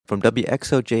From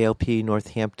WXOJLP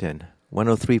Northampton,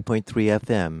 103.3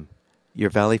 FM, your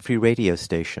Valley Free radio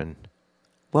station.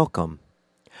 Welcome.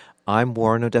 I'm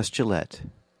Warren Odess-Gillette,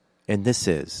 and this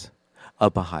is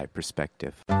A Baha'i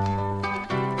Perspective.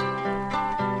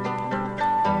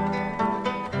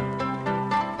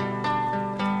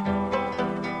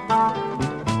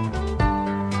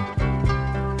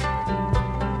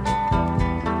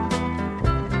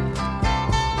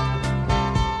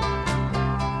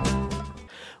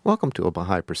 Welcome to A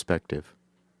Baha'i Perspective.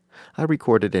 I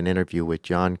recorded an interview with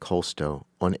John Kolstoe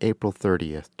on April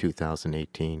 30th,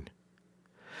 2018.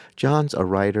 John's a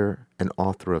writer and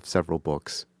author of several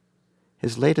books.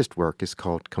 His latest work is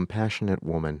called Compassionate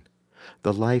Woman,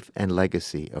 The Life and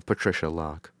Legacy of Patricia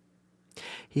Locke.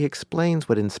 He explains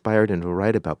what inspired him to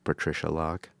write about Patricia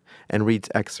Locke and reads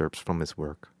excerpts from his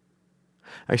work.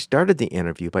 I started the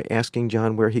interview by asking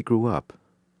John where he grew up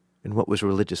and what was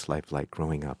religious life like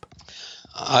growing up.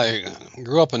 I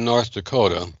grew up in North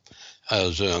Dakota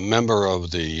as a member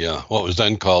of the what was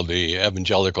then called the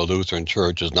Evangelical Lutheran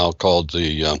Church, is now called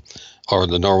the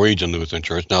Norwegian Lutheran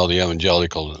Church, now the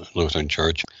Evangelical Lutheran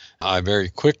Church. I very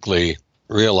quickly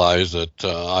realized that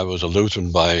I was a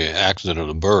Lutheran by accident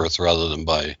of birth rather than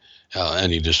by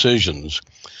any decisions,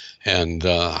 and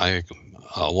I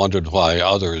wondered why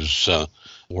others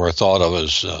were thought of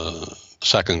as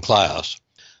second class.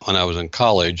 When I was in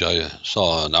college, I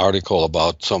saw an article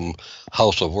about some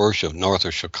house of worship north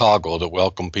of Chicago that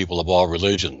welcomed people of all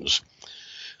religions.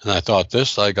 And I thought,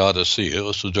 this I got to see.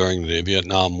 This was during the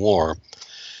Vietnam War.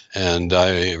 And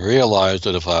I realized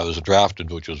that if I was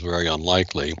drafted, which was very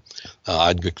unlikely,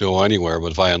 I'd go anywhere.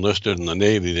 But if I enlisted in the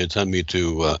Navy, they'd send me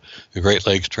to the Great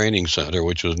Lakes Training Center,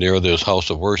 which was near this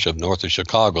house of worship north of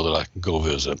Chicago that I could go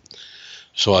visit.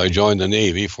 So I joined the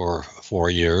Navy for 4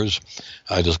 years.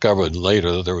 I discovered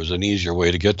later that there was an easier way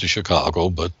to get to Chicago,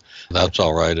 but that's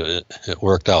all right. It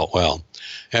worked out well.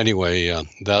 Anyway,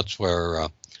 that's where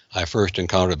I first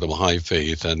encountered the Baha'i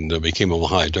faith and became a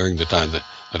Baha'i during the time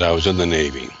that I was in the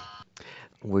Navy.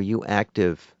 Were you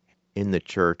active in the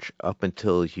church up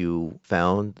until you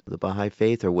found the Baha'i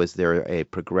faith, or was there a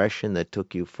progression that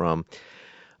took you from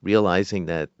realizing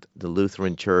that the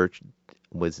Lutheran Church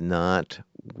was not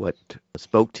what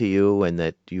spoke to you and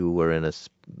that you were in a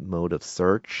mode of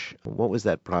search? What was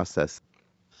that process?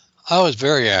 I was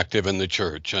very active in the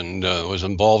church and was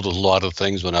involved with a lot of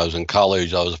things. When I was in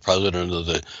college, I was president of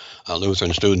the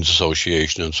Lutheran Students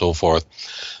Association and so forth.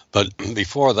 But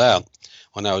before that,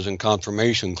 when I was in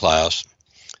confirmation class,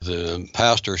 the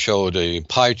pastor showed a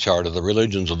pie chart of the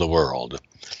religions of the world.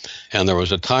 And there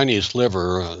was a tiny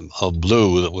sliver of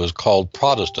blue that was called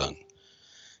Protestant.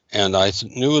 And I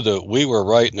knew that we were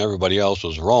right and everybody else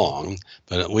was wrong,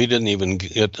 but we didn't even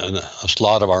get a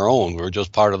slot of our own. We were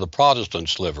just part of the Protestant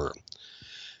sliver.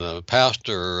 The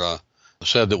pastor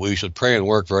said that we should pray and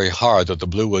work very hard, that the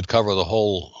blue would cover the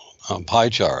whole pie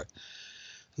chart.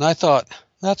 And I thought,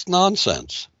 that's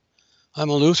nonsense. I'm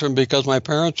a Lutheran because my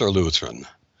parents are Lutheran.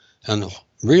 And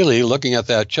really, looking at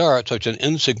that chart, such an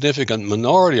insignificant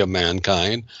minority of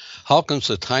mankind, how can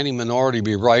the tiny minority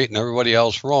be right and everybody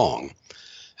else wrong?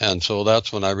 And so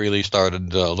that's when I really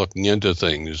started looking into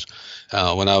things.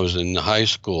 When I was in high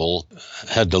school,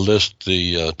 I had to list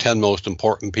the 10 most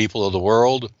important people of the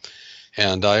world,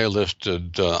 and I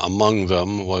listed among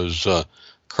them was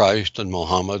Christ and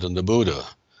Muhammad and the Buddha,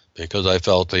 because I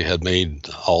felt they had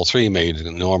all three made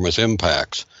enormous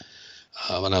impacts.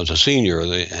 When I was a senior,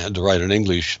 they had to write an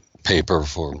English paper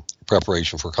for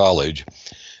preparation for college.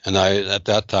 And at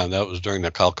that time, that was during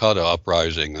the Calcutta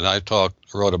uprising, and I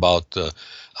wrote about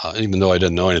even though I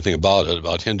didn't know anything about it,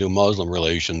 about Hindu-Muslim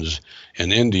relations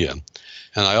in India.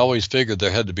 And I always figured there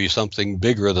had to be something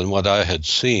bigger than what I had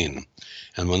seen.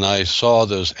 And when I saw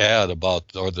this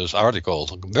this article,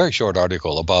 a very short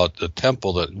article about the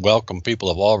temple that welcomed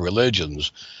people of all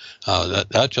religions,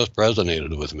 that just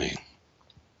resonated with me.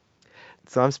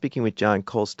 So I'm speaking with John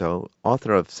Kolstoe,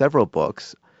 author of several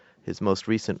books, his most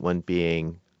recent one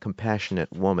being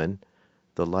Compassionate Woman,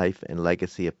 The Life and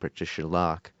Legacy of Patricia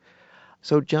Locke.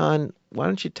 So, John, why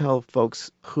don't you tell folks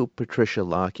who Patricia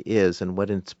Locke is and what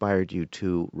inspired you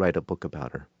to write a book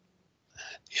about her?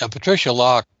 Yeah, Patricia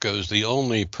Locke is the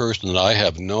only person that I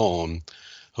have known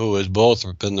who has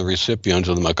both been the recipient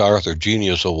of the MacArthur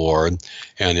Genius Award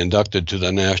and inducted to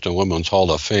the National Women's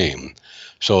Hall of Fame.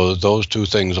 So those two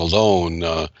things alone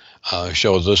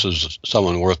show this is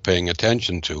someone worth paying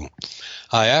attention to.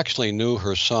 I actually knew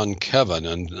her son, Kevin,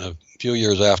 and a few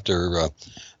years after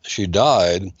she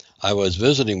died, I was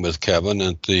visiting with Kevin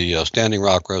at the Standing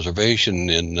Rock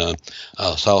Reservation in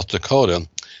South Dakota,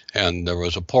 and there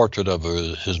was a portrait of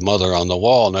his mother on the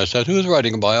wall. And I said, "Who's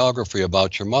writing a biography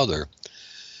about your mother?"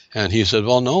 And he said,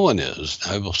 "Well, no one is."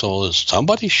 So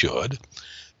somebody should.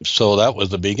 So that was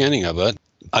the beginning of it.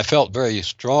 I felt very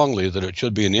strongly that it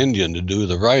should be an Indian to do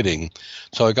the writing.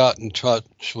 So I got in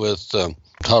touch with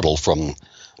Tuttle from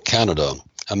Canada,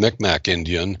 a Micmac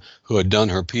Indian who had done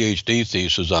her PhD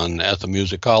thesis on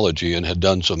ethnomusicology and had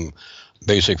done some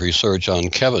basic research on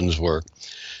Kevin's work.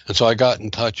 And so I got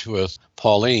in touch with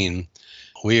Pauline.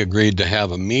 We agreed to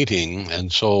have a meeting,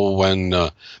 and so when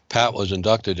Pat was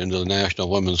inducted into the National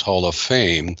Women's Hall of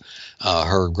Fame,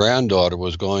 her granddaughter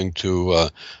was going to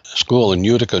school in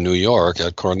Utica, New York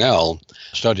at Cornell,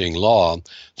 studying law.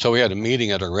 So we had a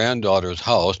meeting at her granddaughter's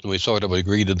house, and we sort of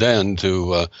agreed then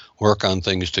to work on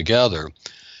things together.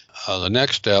 The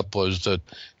next step was that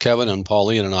Kevin and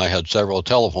Pauline and I had several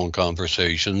telephone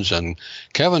conversations, and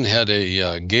Kevin had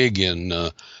a gig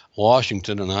in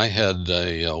Washington, and I had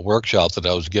a workshop that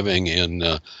I was giving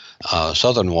in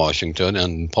southern Washington,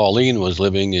 and Pauline was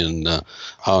living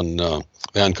on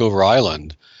Vancouver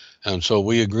Island. And so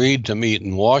we agreed to meet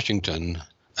in Washington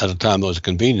at a time that was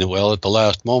convenient. Well, at the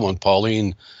last moment,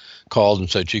 Pauline called and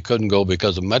said she couldn't go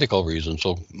because of medical reasons.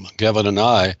 So Kevin and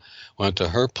I went to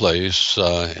her place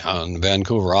on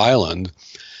Vancouver Island,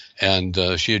 and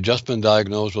she had just been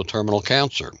diagnosed with terminal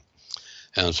cancer.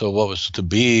 And so what was to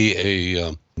be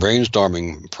a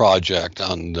brainstorming project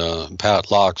on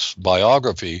Pat Locke's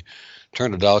biography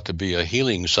turned out to be a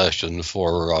healing session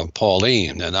for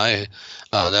Pauline. And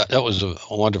that was a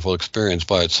wonderful experience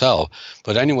by itself.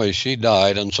 But anyway, she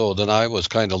died, and so then I was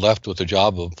kind of left with the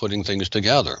job of putting things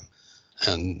together.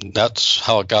 And that's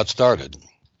how it got started.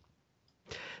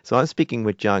 So I'm speaking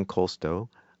with John Kolstoe,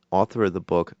 author of the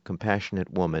book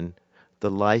Compassionate Woman,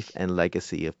 The Life and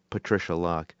Legacy of Patricia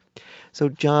Locke. So,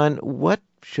 John, what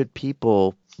should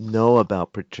people know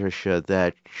about Patricia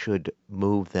that should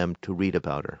move them to read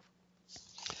about her?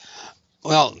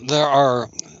 Well, there are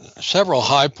several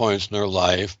high points in her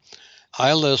life.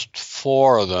 I list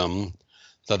 4 of them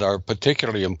that are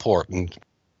particularly important.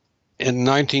 In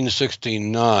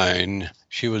 1969,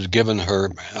 she was given her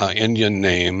Indian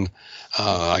name.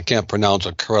 I can't pronounce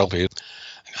it correctly.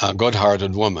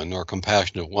 Good-hearted woman or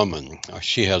compassionate woman.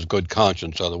 She has good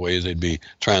conscience, are the ways they'd be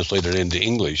translated into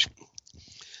English.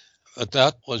 But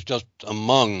that was just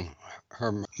among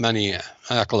her many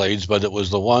accolades, but it was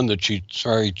the one that she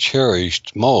very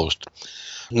cherished most.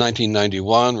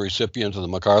 1991, recipient of the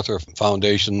MacArthur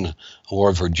Foundation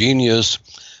Award for Genius.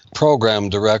 Program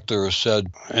director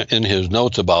said in his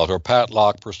notes about her, Pat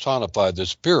Locke personified the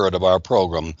spirit of our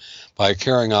program by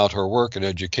carrying out her work in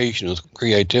education with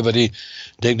creativity,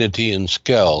 dignity, and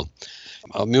skill.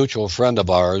 A mutual friend of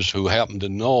ours who happened to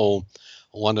know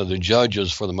one of the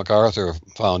judges for the MacArthur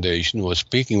Foundation was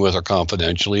speaking with her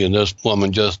confidentially, and this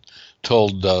woman just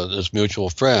told this mutual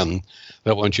friend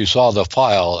that when she saw the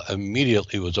file,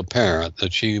 immediately was apparent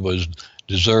that she was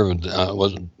deserved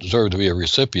to be a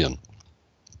recipient.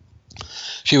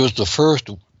 She was the first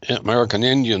American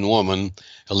Indian woman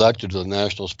elected to the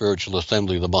National Spiritual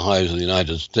Assembly of the Bahá'ís of the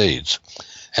United States,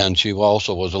 and she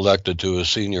also was elected to a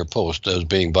senior post as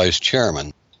being vice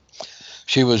chairman.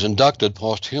 She was inducted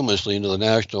posthumously into the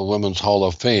National Women's Hall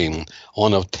of Fame,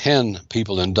 one of 10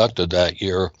 people inducted that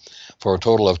year, for a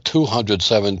total of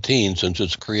 217 since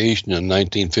its creation in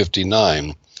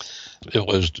 1959. It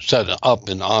was set up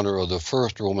in honor of the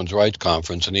first Women's Rights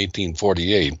Conference in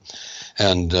 1848,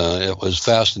 and it was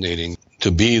fascinating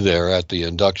to be there at the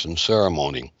induction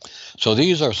ceremony. So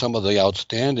these are some of the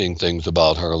outstanding things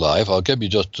about her life. I'll give you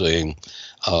just a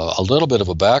little bit of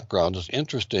a background. It's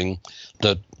interesting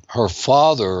that her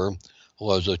father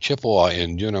was a Chippewa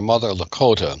Indian, her mother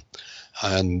Lakota.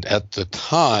 And at the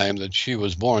time that she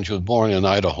was born in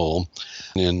Idaho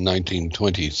in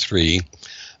 1923.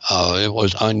 It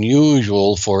was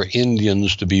unusual for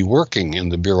Indians to be working in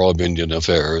the Bureau of Indian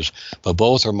Affairs, but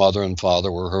both her mother and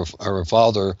father were her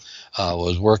father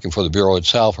was working for the Bureau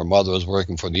itself. Her mother was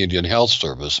working for the Indian Health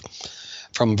Service.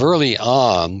 From early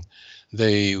on,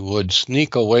 they would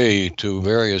sneak away to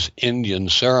various Indian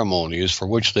ceremonies for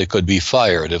which they could be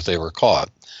fired if they were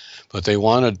caught. But they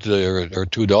wanted their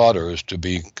 2 daughters to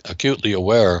be acutely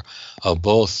aware of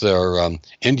both their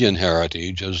Indian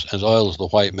heritage as well as the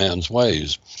white man's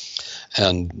ways.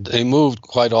 And they moved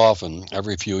quite often,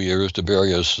 every few years, to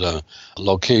various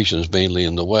locations, mainly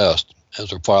in the West,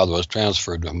 as her father was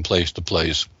transferred from place to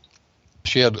place.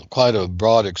 She had quite a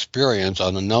broad experience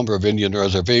on a number of Indian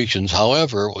reservations.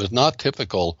 However, it was not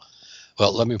typical.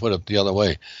 Well, let me put it the other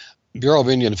way. Bureau of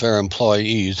Indian Affairs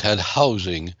employees had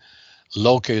housing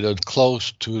located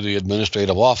close to the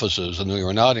administrative offices, and we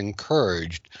were not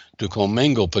encouraged to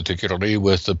commingle particularly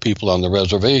with the people on the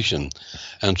reservation.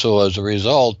 And so as a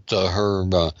result,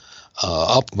 her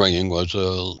upbringing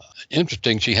was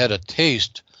interesting. She had a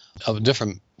taste of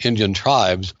different Indian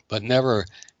tribes, but never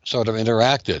sort of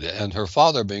interacted. And her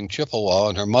father being Chippewa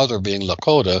and her mother being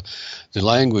Lakota, the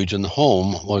language in the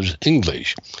home was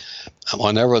English.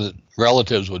 Whenever the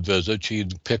relatives would visit,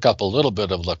 she'd pick up a little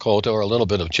bit of Lakota or a little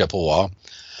bit of Chippewa,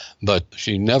 but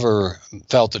she never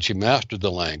felt that she mastered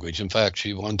the language. In fact,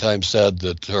 she one time said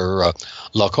that her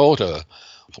Lakota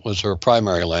was her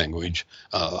primary language,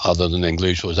 other than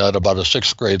English, was at about a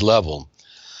 6th grade level.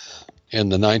 In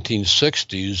the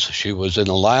 1960s, she was in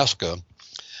Alaska,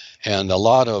 and a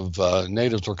lot of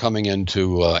natives were coming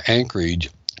into Anchorage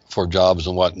for jobs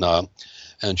and whatnot.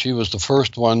 And she was the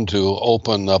first one to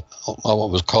open up what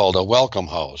was called a welcome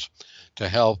house to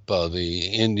help the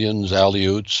Indians,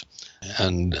 Aleuts,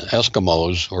 and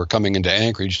Eskimos who were coming into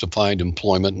Anchorage to find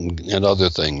employment and other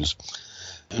things.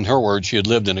 In her words, she had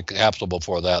lived in a capsule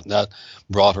before that, and that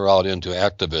brought her out into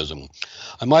activism.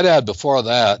 I might add, before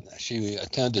that, she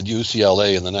attended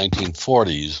UCLA in the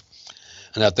 1940s,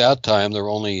 and at that time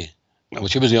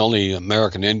she was the only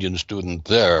American Indian student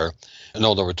there.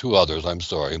 No, there were 2 others, I'm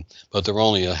sorry, but there were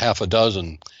only a half a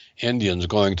dozen Indians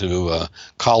going to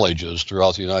colleges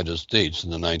throughout the United States in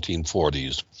the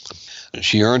 1940s.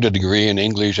 She earned a degree in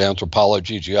English,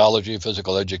 anthropology, geology,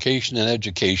 physical education, and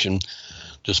education,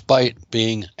 despite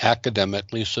being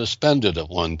academically suspended at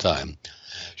one time.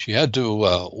 She had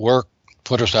to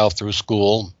put herself through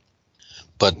school,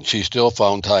 but she still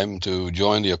found time to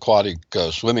join the aquatic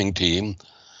swimming team,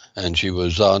 and she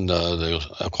was on the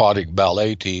aquatic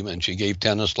ballet team, and she gave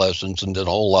tennis lessons and did a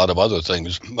whole lot of other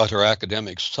things, but her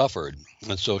academics suffered,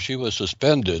 and so she was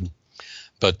suspended.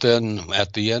 But then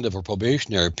at the end of her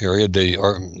probationary period, they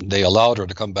allowed her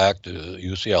to come back to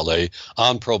UCLA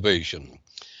on probation.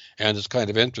 And it's kind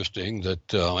of interesting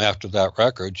that after that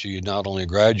record, she not only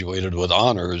graduated with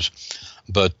honors,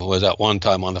 but was at one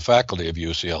time on the faculty of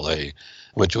UCLA,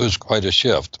 which was quite a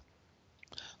shift.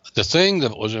 The thing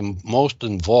that was most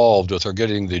involved with her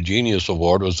getting the Genius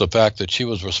Award was the fact that she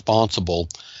was responsible,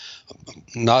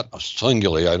 not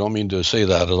singularly, I don't mean to say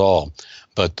that at all,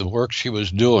 but the work she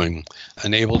was doing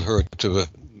enabled her to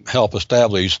help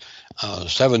establish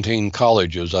 17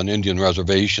 colleges on Indian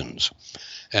reservations.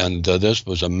 And this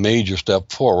was a major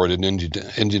step forward in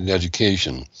Indian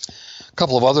education. A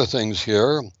couple of other things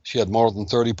here. She had more than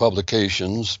 30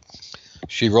 publications.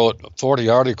 She wrote 40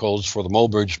 articles for the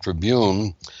Mobridge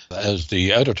Tribune. As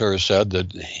the editor said,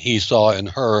 that he saw in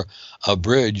her a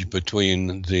bridge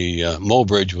between the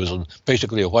Mobridge was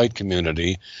basically a white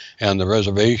community and the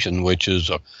reservation, which is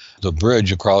the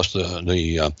bridge across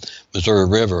the Missouri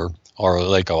River or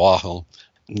Lake Oahu.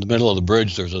 In the middle of the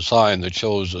bridge, there's a sign that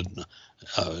shows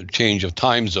a change of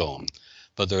time zone.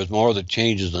 But there's more that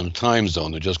changes in the time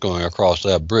zone than just going across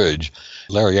that bridge.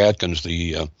 Larry Atkins,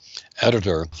 the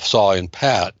editor, saw in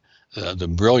Pat the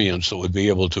brilliance that would be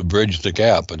able to bridge the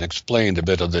gap and explain a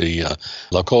bit of the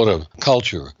Lakota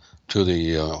culture to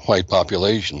the white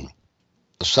population.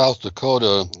 The South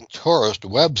Dakota tourist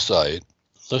website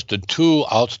listed 2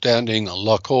 outstanding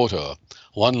Lakota,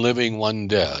 one living, one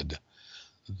dead.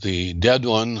 The dead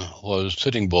one was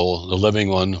Sitting Bull, the living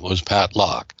one was Pat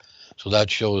Locke. So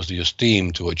that shows the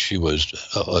esteem to which she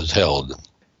was held.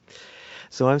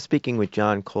 So I'm speaking with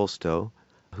John Kolstoe,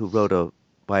 who wrote a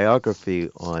biography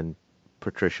on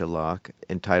Patricia Locke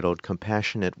entitled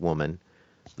Compassionate Woman,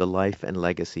 The Life and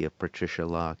Legacy of Patricia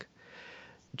Locke.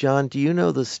 John, do you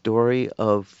know the story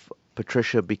of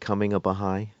Patricia becoming a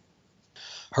Baha'i?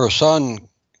 Her son,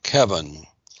 Kevin,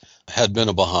 had been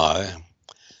a Baha'i.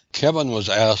 Kevin was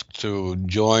asked to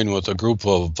join with a group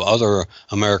of other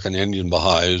American Indian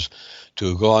Baha'is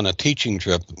to go on a teaching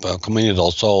trip, Camino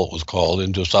del Sol it was called,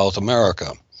 into South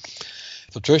America.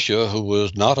 Patricia, who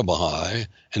was not a Baha'i,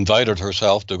 invited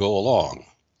herself to go along.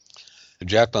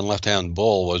 Jacqueline Left Hand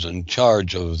Bull was in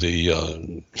charge of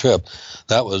the trip.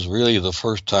 That was really the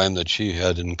first time that she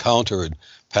had encountered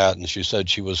Pat, and she said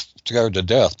she was scared to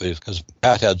death because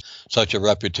Pat had such a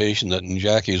reputation that, in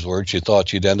Jackie's words, she thought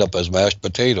she'd end up as mashed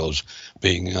potatoes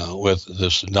being with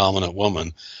this dominant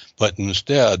woman. But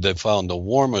instead, they found the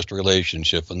warmest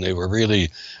relationship, and they were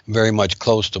really very much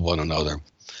close to one another.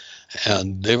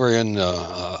 And they were in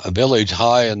a village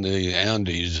high in the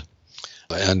Andes,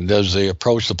 and as they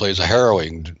approached the place, a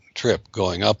harrowing trip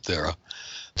going up there.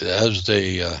 As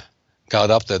they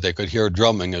got up there, they could hear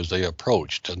drumming as they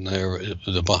approached, and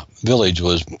the village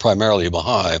was primarily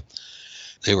Baha'i.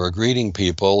 They were greeting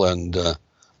people, and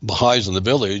Baha'is in the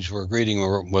village were greeting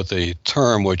her with a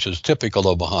term which is typical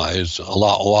of Baha'is,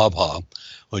 Allah Wabha,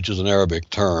 which is an Arabic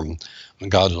term,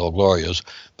 God is all glorious.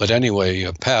 But anyway,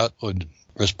 Pat would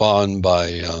respond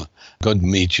by good to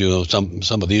meet you, some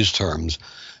of these terms.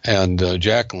 And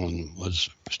Jacqueline was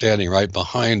standing right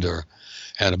behind her.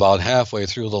 And about halfway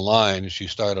through the line, she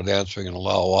started answering in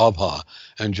Allah Wabha.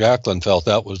 And Jacqueline felt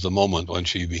that was the moment when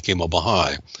she became a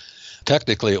Baha'i.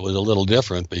 Technically, it was a little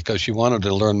different because she wanted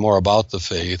to learn more about the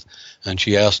faith, and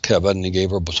she asked Kevin, and he gave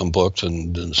her some books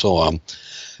and so on.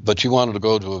 But she wanted to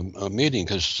go to a meeting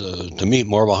to meet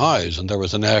more Baha'is, and there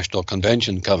was a national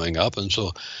convention coming up, and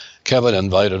so Kevin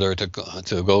invited her to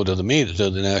go to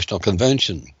the national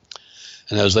convention.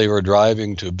 And as they were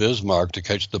driving to Bismarck to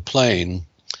catch the plane,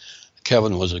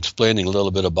 Kevin was explaining a little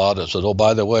bit about it. Said, "Oh,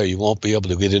 by the way, you won't be able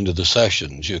to get into the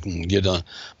sessions. You can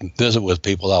visit with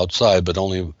people outside, but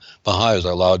only Baha'is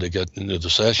are allowed to get into the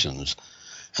sessions."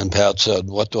 And Pat said,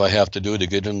 "What do I have to do to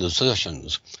get into the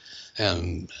sessions?"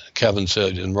 And Kevin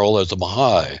said, "Enroll as a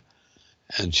Baha'i."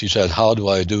 And she said, "How do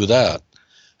I do that?"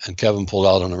 And Kevin pulled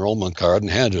out an enrollment card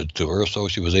and handed it to her, so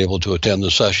she was able to attend the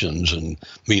sessions and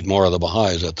meet more of the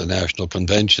Baha'is at the national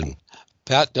convention.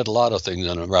 Pat did a lot of things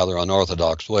in a rather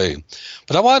unorthodox way.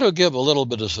 But I want to give a little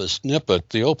bit of a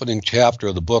snippet. The opening chapter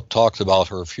of the book talks about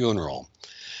her funeral.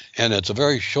 And it's a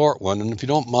very short one, and if you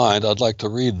don't mind, I'd like to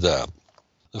read that.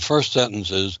 The first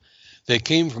sentence is, "They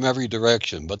came from every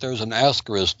direction," but there's an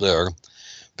asterisk there,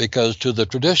 because to the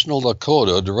traditional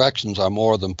Lakota, directions are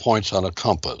more than points on a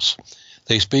compass.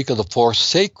 They speak of the 4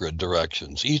 sacred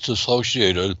directions, each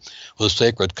associated with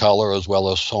sacred color as well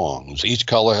as songs. Each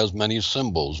color has many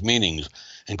symbols, meanings,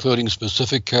 including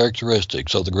specific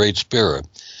characteristics of the Great Spirit,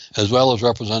 as well as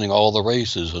representing all the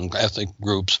races and ethnic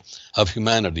groups of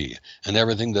humanity and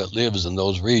everything that lives in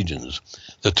those regions.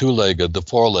 The 2-legged, the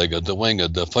 4-legged, the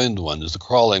winged, the finned ones, the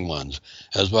crawling ones,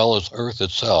 as well as Earth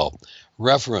itself.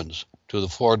 Reference to the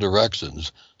 4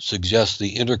 directions suggests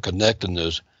the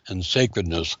interconnectedness and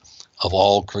sacredness of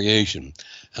all creation.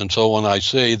 And so when I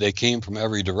say they came from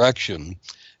every direction,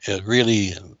 it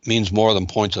really means more than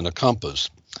points on a compass.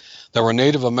 There were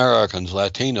Native Americans,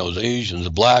 Latinos, Asians,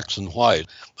 blacks, and white.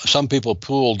 Some people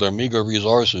pooled their meager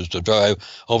resources to drive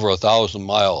over 1,000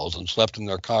 miles and slept in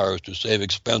their cars to save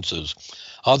expenses.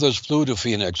 Others flew to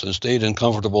Phoenix and stayed in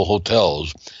comfortable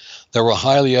hotels. There were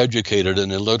highly educated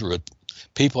and illiterate,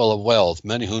 people of wealth,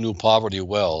 many who knew poverty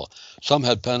well. Some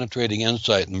had penetrating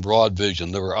insight and broad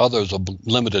vision. There were others of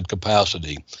limited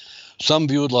capacity. Some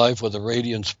viewed life with a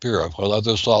radiant spirit, while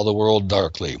others saw the world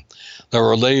darkly. There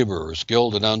were laborers,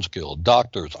 skilled and unskilled,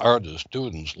 doctors, artists,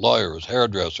 students, lawyers,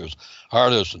 hairdressers,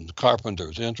 artisans,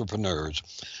 carpenters, entrepreneurs,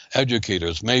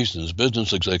 educators, masons,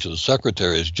 business executives,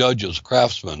 secretaries, judges,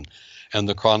 craftsmen, and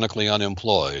the chronically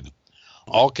unemployed.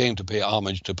 All came to pay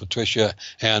homage to Patricia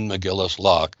Ann McGillis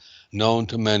Locke, known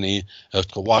to many as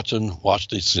Kawatsan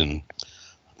Watson,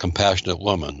 compassionate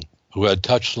woman, who had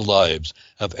touched the lives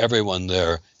of everyone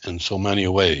there in so many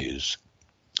ways.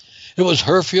 It was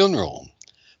her funeral,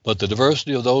 but the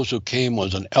diversity of those who came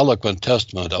was an eloquent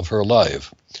testament of her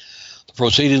life. The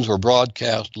proceedings were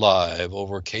broadcast live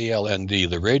over KLND,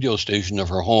 the radio station of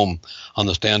her home on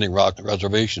the Standing Rock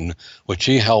Reservation, which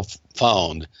she helped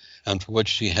found and for which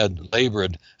she had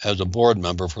labored as a board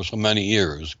member for so many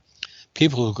years.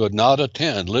 People who could not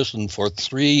attend listened for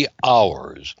 3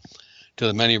 hours to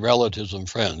the many relatives and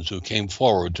friends who came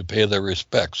forward to pay their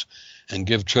respects and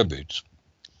give tributes.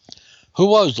 Who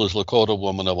was this Lakota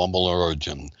woman of humble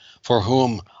origin, for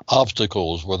whom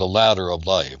obstacles were the ladder of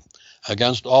life?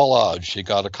 Against all odds, she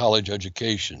got a college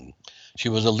education. She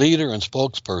was a leader and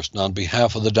spokesperson on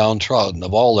behalf of the downtrodden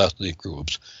of all ethnic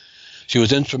groups. She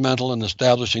was instrumental in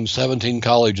establishing 17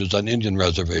 colleges on Indian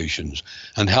reservations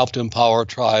and helped empower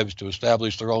tribes to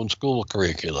establish their own school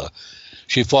curricula.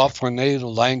 She fought for native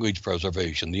language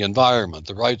preservation, the environment,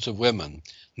 the rights of women,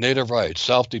 native rights,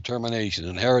 self-determination,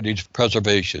 and heritage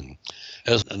preservation.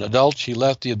 As an adult, she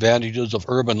left the advantages of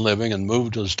urban living and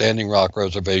moved to the Standing Rock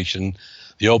Reservation,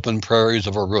 the open prairies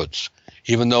of her roots.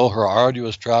 Even though her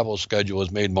arduous travel schedule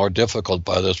was made more difficult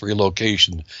by this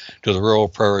relocation to the rural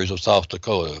prairies of South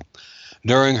Dakota.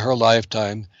 During her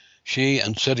lifetime, she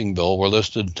and Sitting Bull were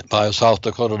listed by a South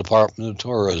Dakota Department of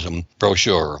Tourism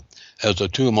brochure as the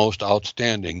 2 most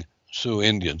outstanding Sioux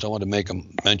Indians. I want to make a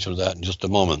mention of that in just a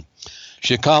moment.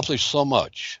 She accomplished so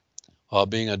much while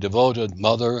being a devoted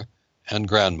mother and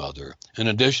grandmother. In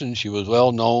addition, she was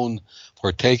well known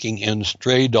for taking in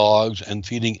stray dogs and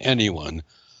feeding anyone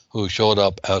who showed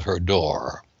up at her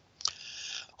door.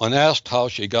 When asked how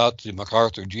she got the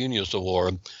MacArthur Genius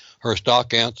Award, her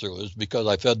stock answer was, "Because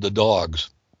I fed the dogs."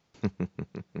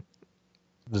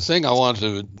 The thing I want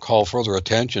to call further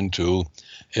attention to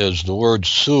is the word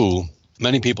Sioux.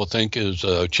 Many people think is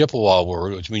a Chippewa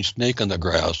word, which means snake in the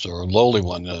grass, or a lowly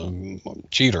one,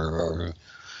 cheater, or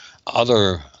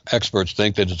other experts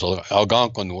think that it's an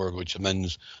Algonquin word, which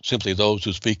means simply those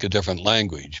who speak a different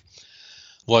language.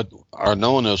 What are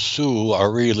known as Sioux are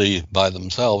really by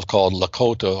themselves called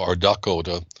Lakota or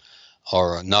Dakota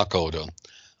or Nakota,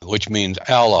 which means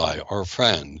ally or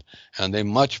friend, and they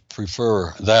much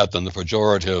prefer that than the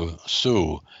pejorative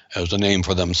Sioux as the name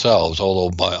for themselves, although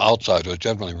by outsiders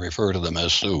generally refer to them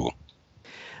as Sioux.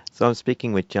 So I'm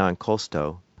speaking with John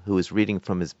Kolstoe, who is reading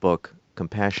from his book,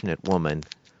 Compassionate Woman,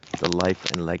 The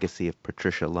Life and Legacy of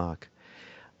Patricia Locke.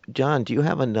 John, do you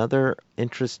have another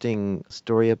interesting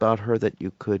story about her that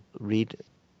you could read?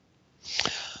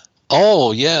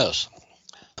 Oh, yes.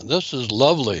 This is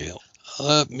lovely.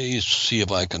 Let me see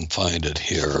if I can find it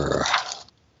here.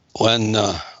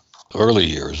 Early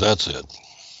years, that's it.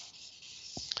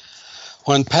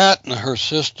 When Pat and her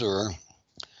sister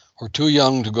were too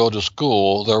young to go to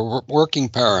school, their working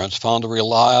parents found a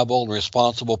reliable and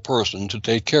responsible person to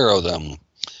take care of them.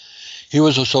 He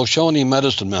was a Shoshone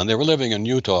medicine man. They were living in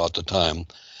Utah at the time.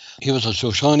 He was a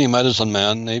Shoshone medicine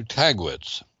man named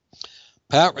Tagwitz.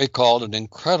 Pat recalled an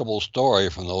incredible story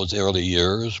from those early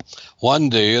years. One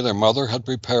day, their mother had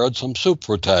prepared some soup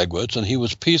for Tagwitz, and he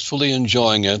was peacefully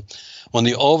enjoying it when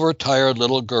the overtired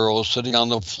little girl sitting on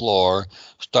the floor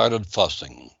started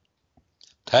fussing.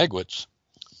 Tagwitz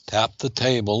tapped the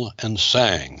table and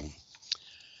sang.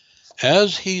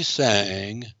 As he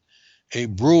sang, a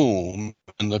broom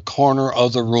in the corner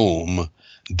of the room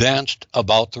danced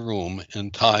about the room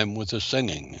in time with the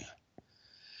singing.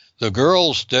 The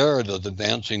girls stared at the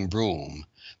dancing broom.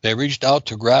 They reached out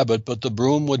to grab it, but the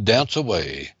broom would dance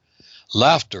away.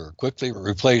 Laughter quickly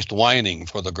replaced whining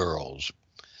for the girls.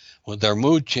 When their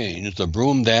mood changed, the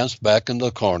broom danced back in the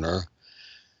corner,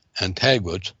 and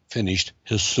Tagwitz finished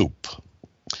his soup.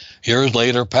 Years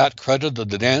later, Pat credited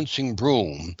the dancing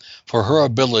broom for her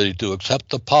ability to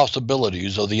accept the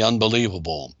possibilities of the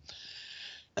unbelievable.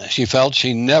 She felt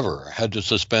she never had to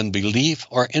suspend belief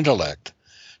or intellect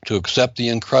to accept the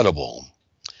incredible.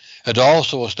 It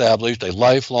also established a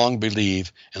lifelong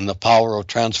belief in the power of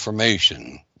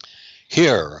transformation.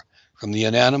 Here, from the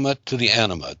inanimate to the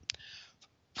animate,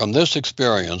 from this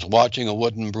experience, watching a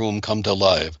wooden broom come to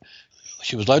life,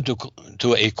 she was led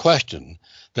to a question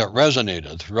that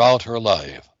resonated throughout her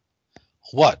life.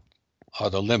 What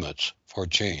are the limits for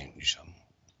change?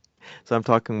 So I'm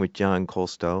talking with John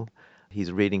Kolstoe.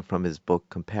 He's reading from his book,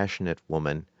 Compassionate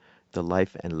Woman, The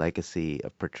Life and Legacy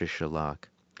of Patricia Locke.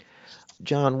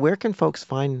 John, where can folks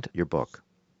find your book?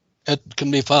 It can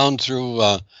be found through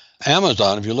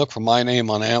Amazon. If you look for my name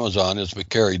on Amazon, it's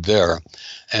carried there,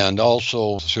 and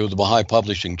also through the Bahá'í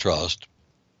Publishing Trust.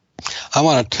 I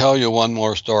want to tell you one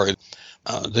more story.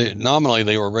 Nominally,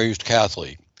 they were raised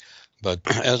Catholic, but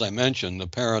as I mentioned, the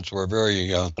parents were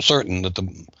very certain that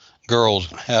the girls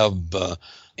have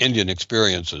Indian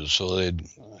experiences, so they'd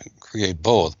create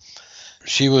both.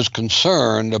 She was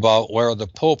concerned about where the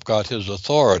Pope got his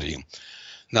authority.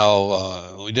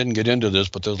 Now, we didn't get into this,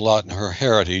 but there's a lot in her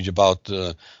heritage about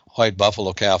the white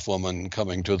buffalo calf woman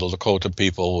coming to the Lakota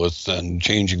people and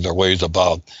changing their ways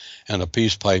about, and a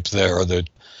peace pipe there that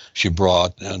she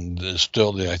brought, and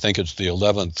still, I think it's the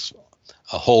 11th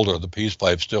holder of the peace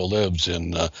pipe still lives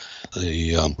in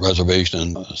the reservation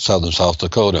in southern South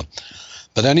Dakota.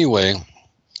 But anyway,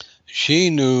 she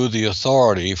knew the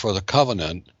authority for the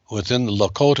covenant within the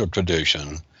Lakota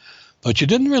tradition, but she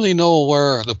didn't really know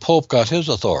where the Pope got his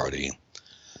authority.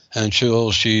 And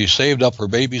she saved up her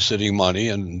babysitting money,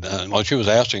 and she was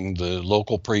asking the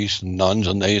local priests and nuns,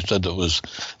 and they said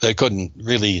they couldn't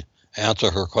really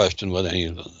answer her question with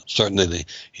any certainty.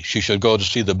 She should go to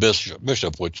see the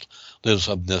bishop, which lives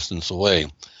some distance away.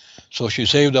 So she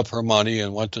saved up her money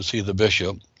and went to see the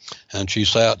bishop, and she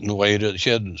sat and waited. She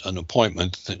had an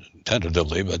appointment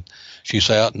tentatively, but she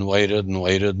sat and waited and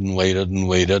waited and waited and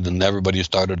waited, and everybody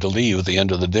started to leave at the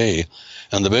end of the day,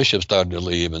 and the bishop started to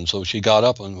leave. And so she got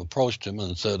up and approached him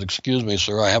and said, "Excuse me,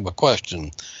 sir, I have a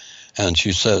question." And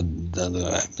she said,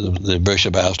 the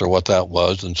bishop asked her what that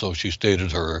was, and so she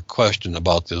stated her question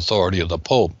about the authority of the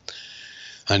Pope.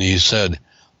 And he said,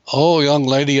 "Oh, young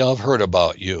lady, I've heard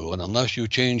about you, and unless you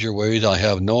change your ways, I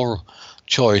have no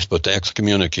choice but to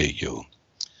excommunicate you,"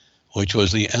 which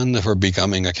was the end of her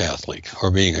becoming a Catholic,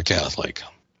 or being a Catholic.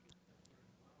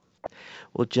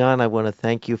 Well, John, I want to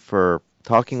thank you for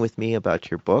talking with me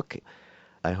about your book.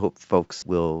 I hope folks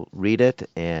will read it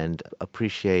and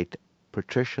appreciate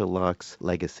Patricia Locke's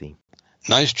legacy.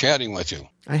 Nice chatting with you.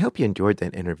 I hope you enjoyed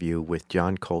that interview with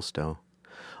John Kolstoe.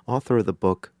 author of the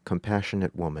book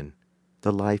Compassionate Woman,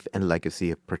 The Life and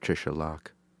Legacy of Patricia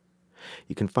Locke.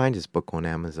 You can find his book on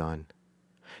Amazon.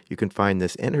 You can find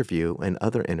this interview and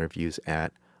other interviews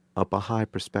at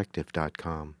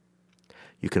abahaiperspective.com.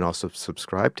 You can also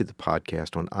subscribe to the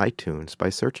podcast on iTunes by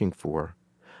searching for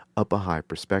A Baha'i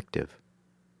Perspective.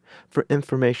 For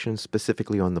information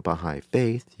specifically on the Baha'i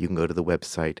Faith, you can go to the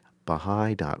website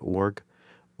baha'i.org,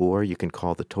 or you can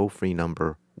call the toll-free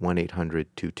number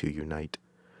 1-800-22-UNITE.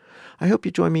 I hope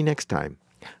you join me next time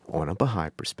on A Baha'i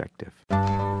Perspective.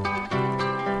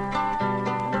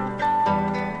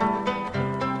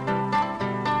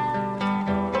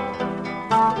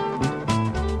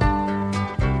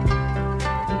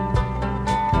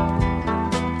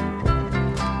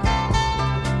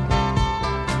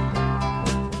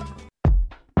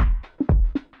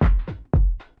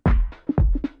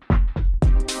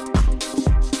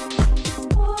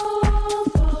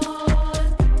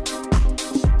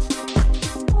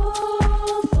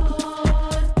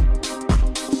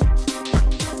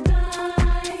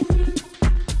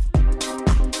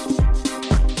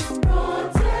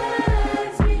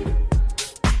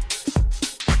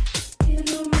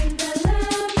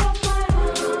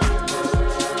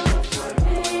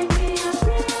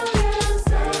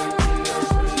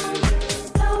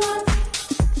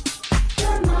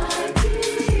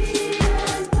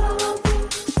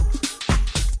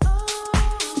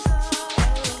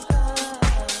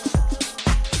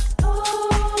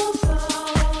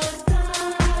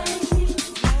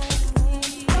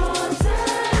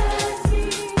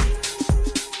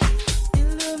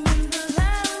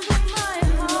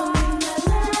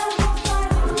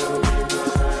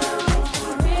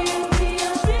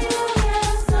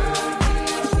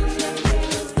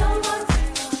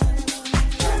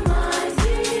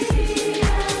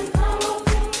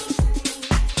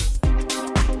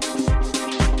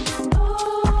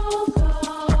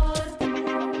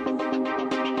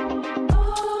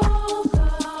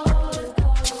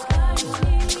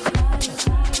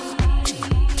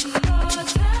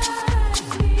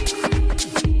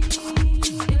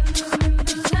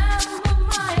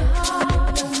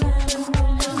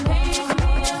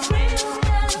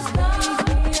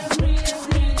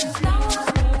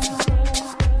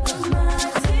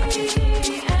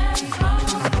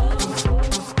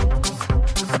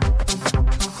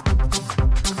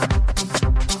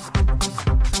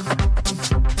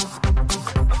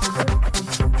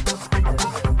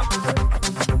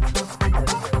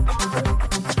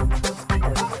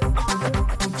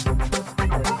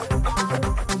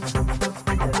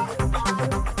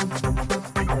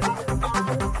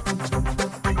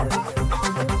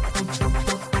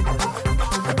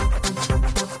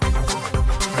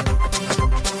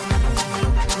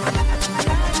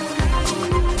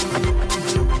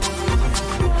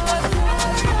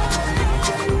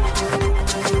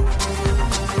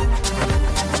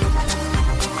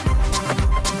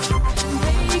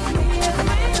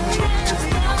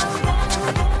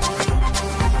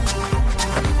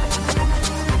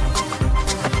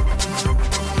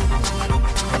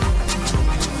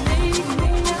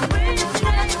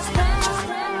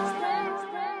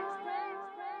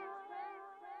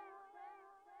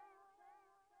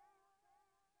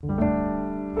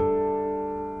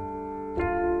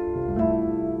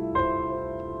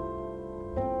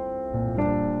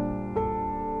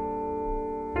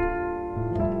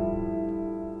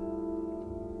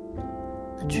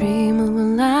 Dream of a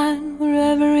land where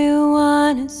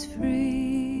everyone is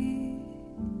free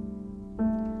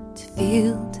to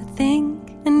feel, to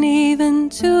think, and even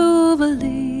to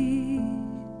believe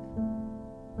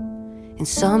in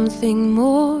something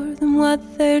more than what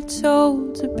they're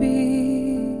told to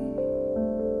be.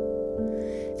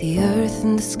 The earth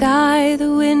and the sky,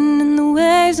 the wind and the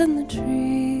waves and the trees.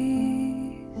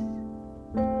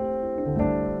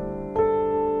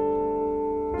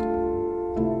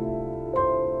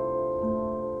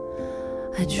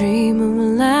 I dream of a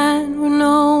land where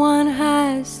no one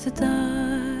has to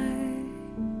die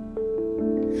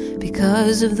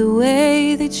because of the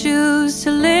way they choose to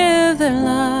live their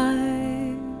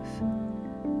life.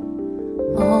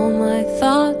 All my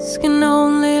thoughts can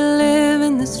only live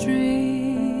in this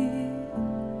dream.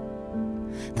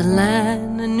 The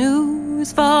land I knew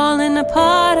is falling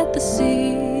apart at the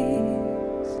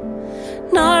seams.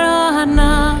 Nara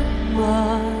na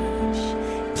wash,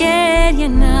 get you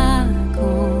now.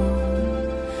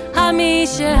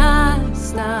 همیشه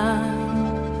هستم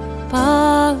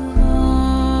باهات.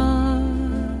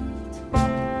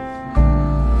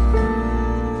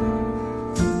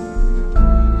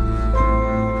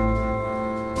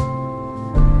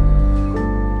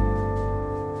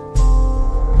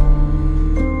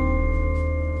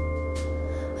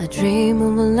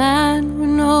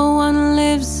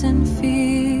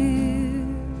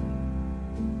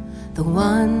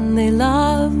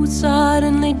 love would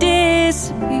suddenly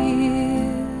disappear,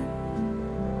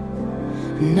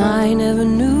 and I never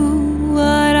knew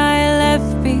what I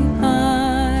left behind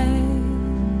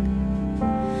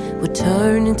would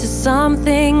turn into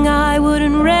something I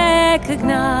wouldn't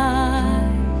recognize.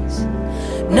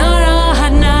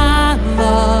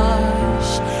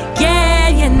 나라하나마sh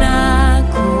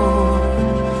게예나고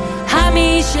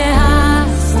hamishe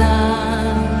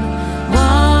hasam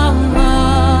mamat.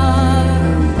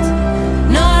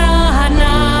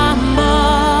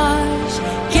 나라하나마sh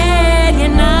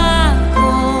게예나고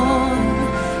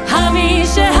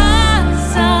hamishe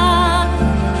hasam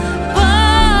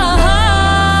mamat.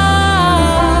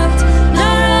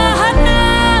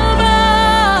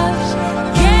 나라하나마sh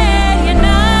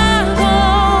게예나고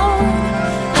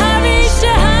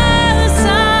hamishe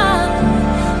hasam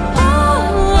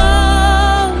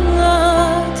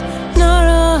mamat.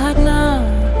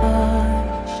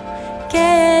 나라하나마sh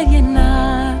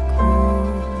게예나고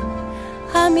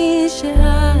hamishe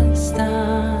hasam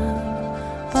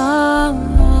mamat.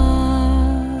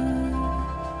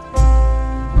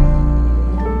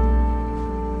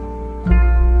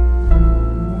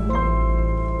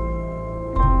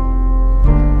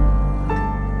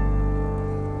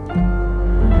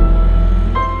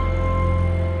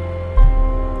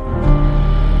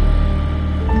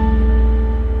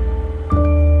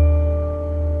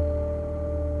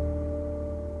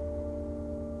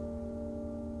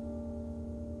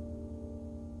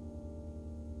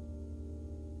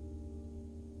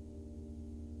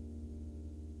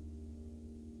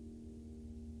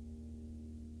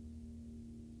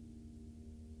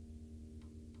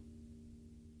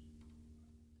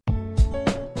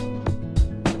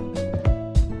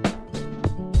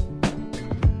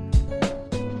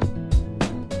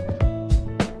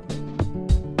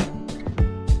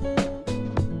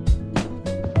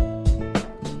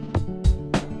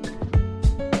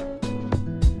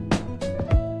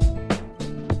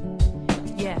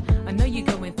 Yeah, I know you're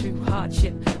going through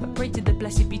hardship, but pray to the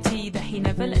blessed beauty that he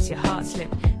never lets your heart slip.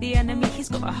 The enemy, he's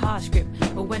got a harsh grip,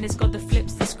 but when it's God that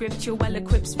flips the script, you're well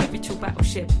equipped, spiritual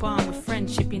battleship. Armed with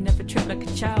friendship, you never trip like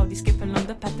a child. You skip along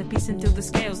the path of peace until the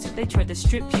scales tip. They try to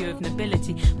strip you of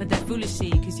nobility, but they're foolish, see,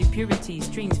 cause your purity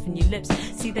streams from your lips.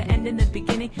 See the end in the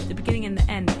beginning and the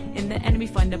end. In the enemy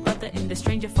find a brother, in the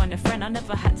stranger find a friend. I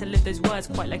never had to live those words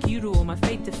quite like you do, or my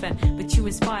faith defend, but you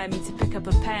inspire me to pick up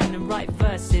a pen and write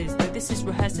verses. Though this is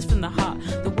rehearsed, it's from the heart.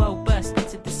 The world bursts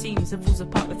into the seams and falls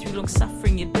apart, but through long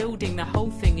suffering you're building the whole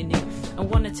thing in you. I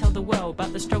want to tell the world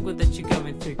about the struggle that you're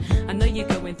going through. I know you're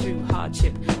going through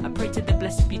hardship. I pray to the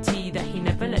blessed beauty that he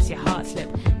never lets your heart slip.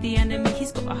 The enemy,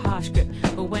 he's got a harsh grip,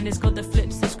 but when it's God that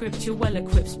flips the script, you're well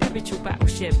equipped, spiritual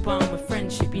battleship. Armed with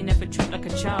friendship, you never trip like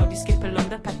a child. You skip along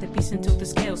the path of peace until the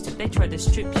scales tip. They try to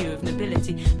strip you of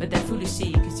nobility, but they're foolish,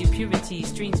 see, cause your purity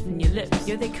streams from your lips.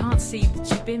 Yo, they can't see that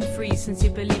you've been free since you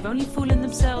believe. Only fooling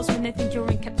themselves when they think you're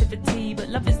in captivity, but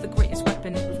love is the greatest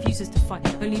weapon, it refuses to fight.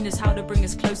 Only knows how to bring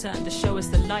us closer and to show us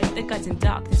the light. The guides in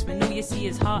darkness when all you see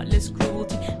is heartless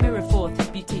cruelty. Mirror forth his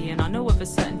beauty, and I know of a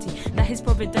certainty that his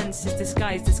providence is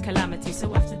disguised as calamity.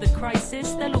 So after the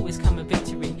crisis, there'll always come a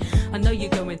victory. I know you're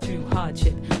going through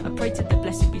hardship. I pray to the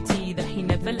blessed beauty that he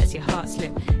never lets your heart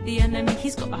slip. The enemy,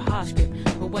 he's got a harsh grip,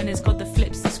 but when it's God that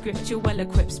flips the script, you're well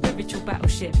equipped, spiritual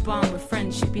battleship. Armed with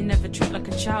friendship, you never trip like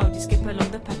a child. You skip along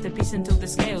the path of peace until the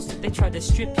scales tip. They try to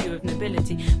strip you of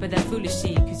nobility, but they're foolish,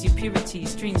 see, cause your purity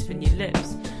streams from your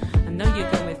lips. I know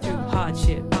you're going through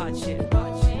hardship.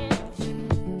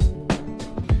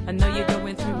 I know you're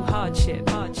going through hardship.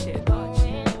 I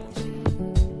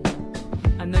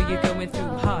know you're going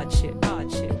through hardship.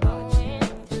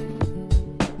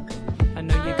 I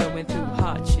know you're going through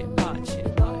hardship.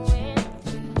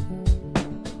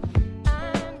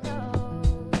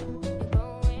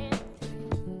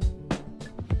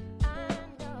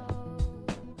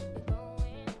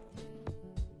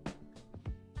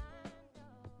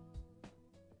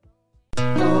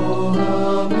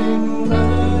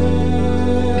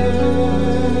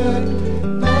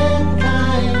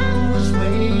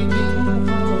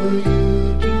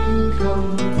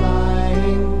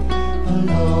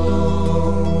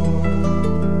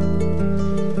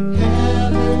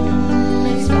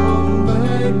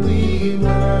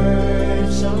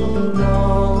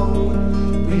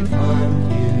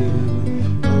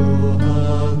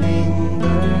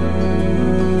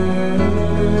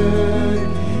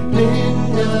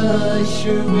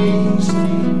 Your wings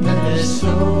and their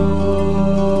soar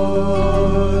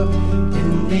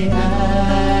in the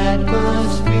atmosphere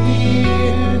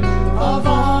of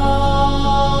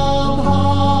awe.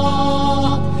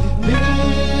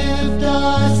 Lift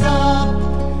us up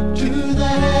to the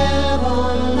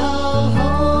heavens.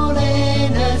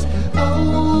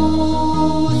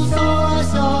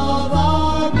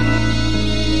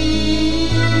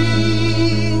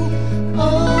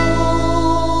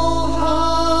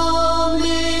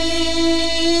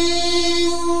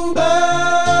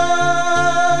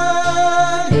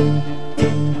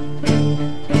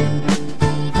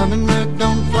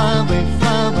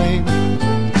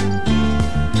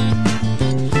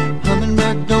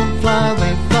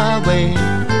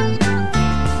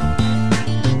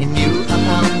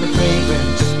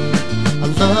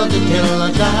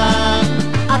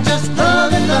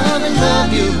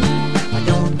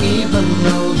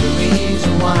 know the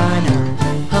reason why now.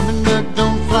 Hummingbird,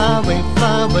 don't fly away,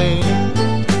 fly away.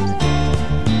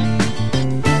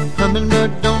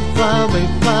 Hummingbird, don't fly away,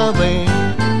 fly away.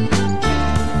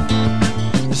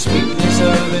 The sweetness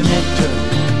of the nectar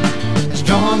has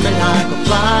drawn me like a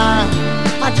fly.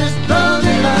 I just love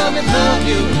you, love you, love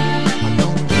you. I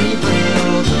don't even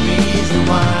know the reason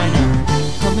why now.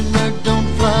 Hummingbird, don't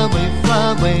fly away, fly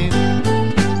away.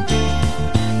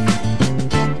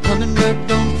 Hummingbird,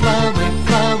 don't fly away,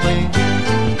 fly away.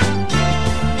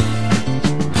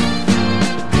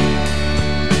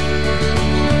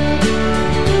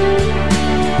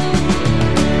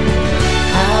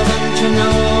 Haven't you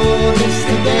noticed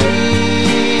the days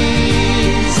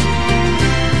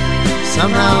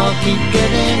somehow keep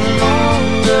getting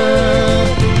longer,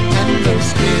 and those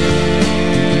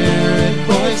spirit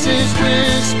voices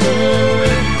whisper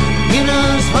in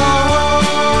us heart.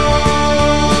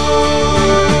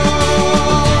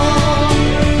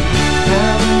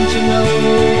 Haven't you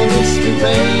noticed the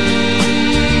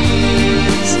rays?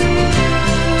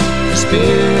 The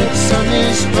spirit sun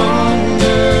is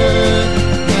stronger,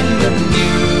 and the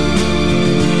new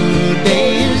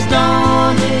day is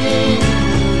dawning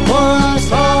for us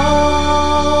all.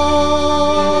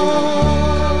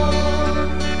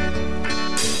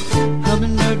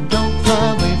 Hummingbird, don't fly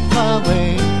away, fly away.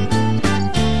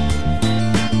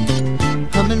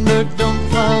 Hummingbird, don't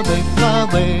fly away, fly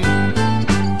away.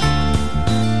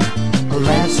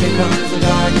 Alas, here comes the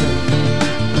gardener.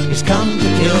 He's come to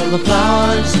kill the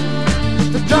flowers.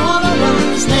 The dawn of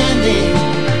understanding,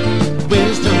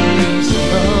 wisdom, peace, and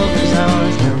love is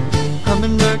ours now.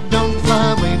 Hummingbird, don't fly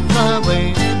away, fly away.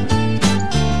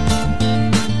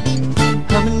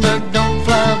 Hummingbird, don't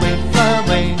fly away, fly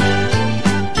away.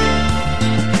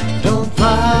 Don't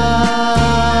fly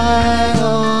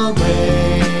away.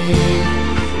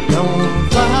 Don't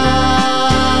fly away.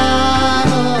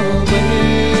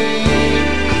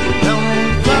 Don't fly away. Don't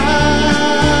fly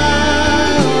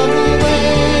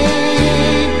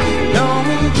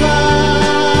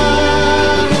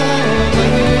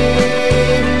away.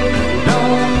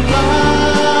 Don't fly away. Don't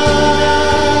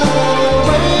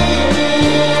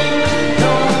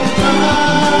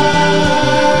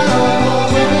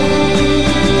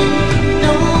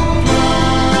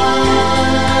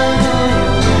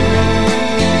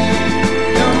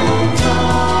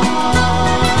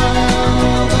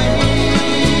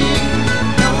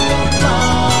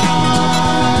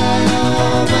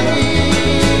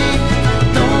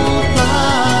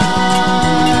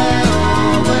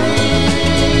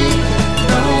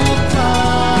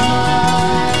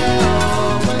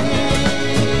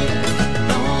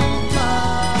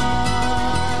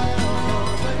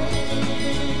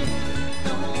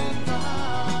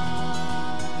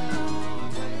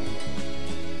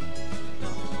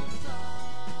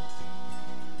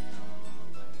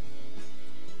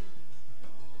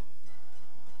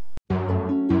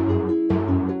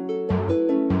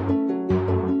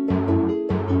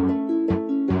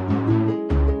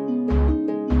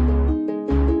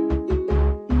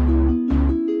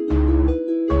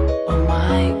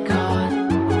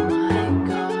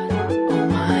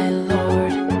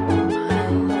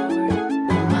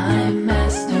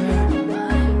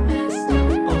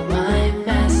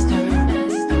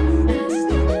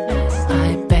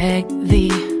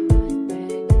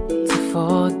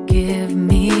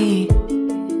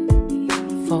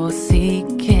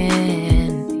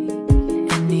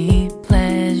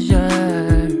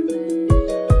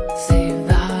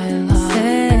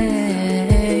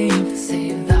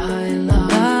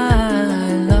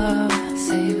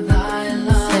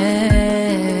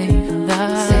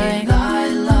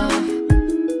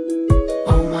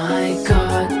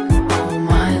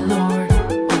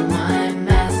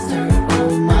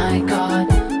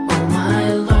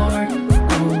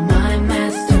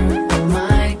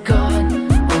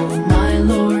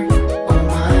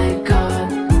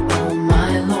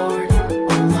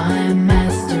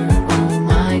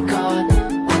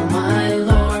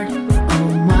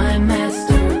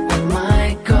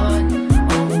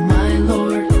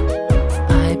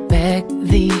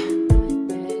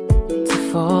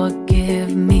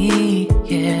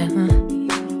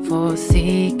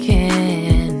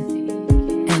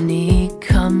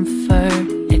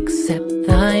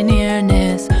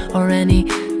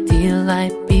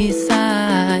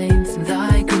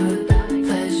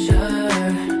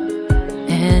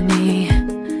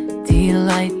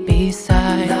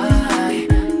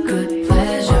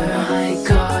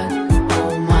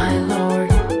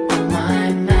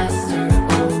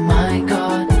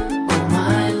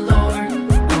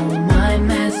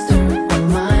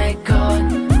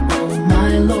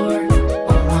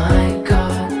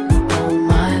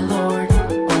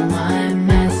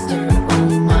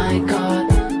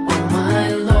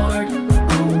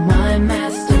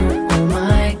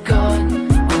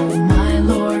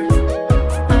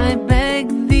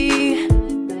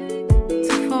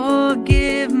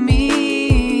forgive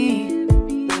me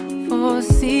for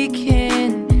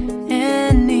seeking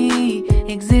any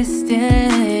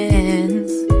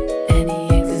existence,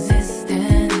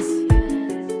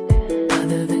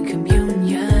 other than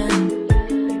communion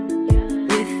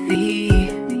with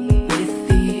thee, with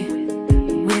thee,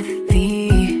 with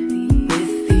thee,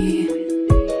 with thee.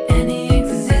 Any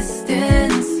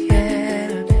existence,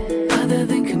 yeah, other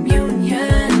than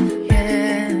communion,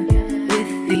 yeah,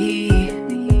 with thee,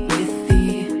 with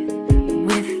thee,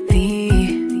 with thee,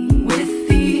 with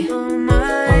thee. Oh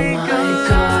my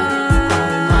God, oh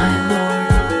my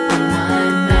Lord, oh my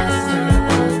Master,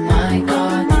 oh my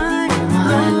God, oh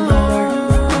my Lord,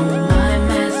 oh my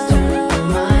Master, oh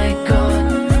my God,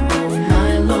 oh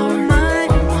my Lord,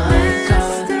 oh my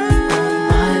God, oh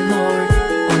my Lord,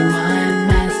 oh my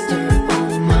Master,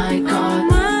 oh my God, oh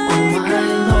my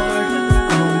Lord,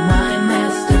 oh my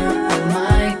Master, oh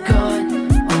my God,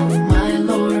 oh my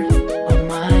Lord, oh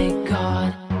my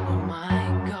God, oh my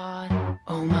God,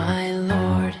 oh my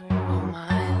Lord, oh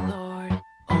my Lord,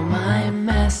 oh my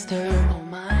Master, oh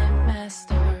my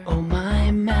Master, oh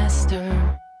my Master.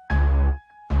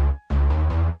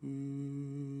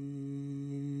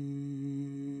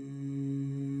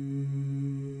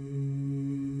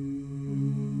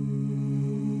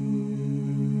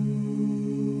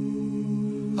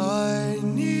 I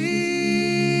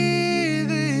need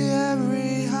thee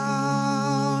every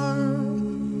hour,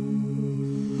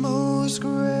 most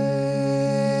gracious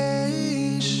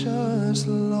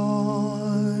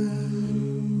Lord.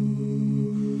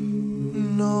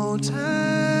 No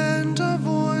tender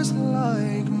voice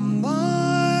like mine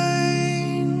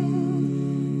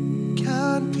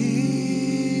can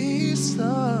peace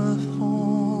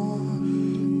afford.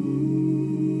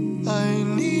 I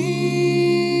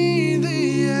need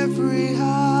thee every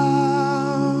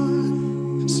hour,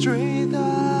 stray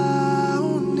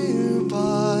thou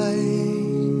nearby.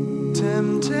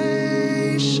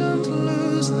 Temptations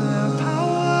lose their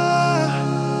power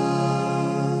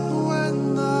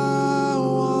when thou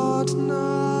art nigh.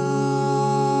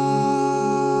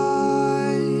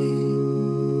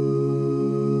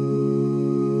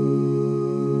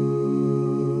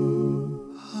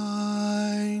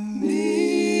 I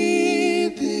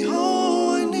need thee,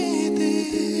 oh, I need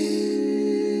thee.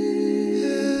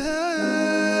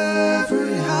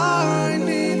 Every hour I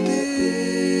need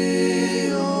thee.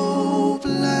 Oh,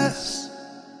 bless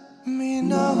me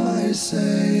now, my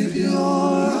Savior.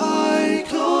 I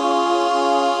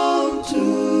come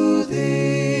to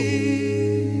thee.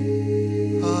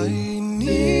 I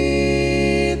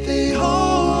need thee,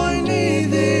 oh, I need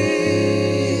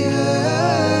thee.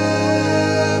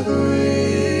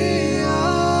 Every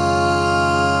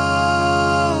hour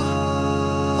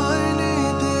I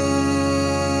need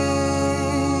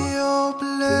thee. Oh,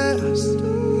 bless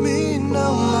me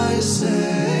now, my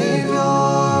Savior.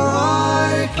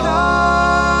 I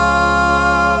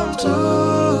come to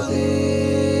thee.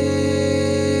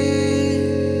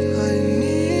 I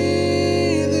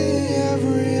need thee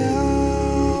every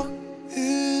hour,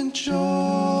 in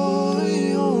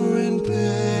joy or in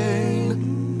pain.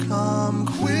 Come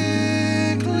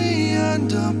quickly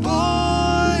and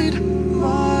abide.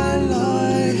 My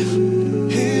life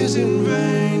is in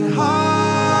vain.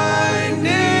 I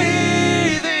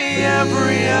need thee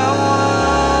every hour.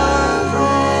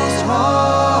 Most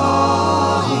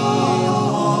Holy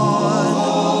One,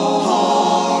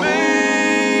 oh,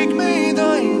 make me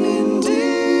thine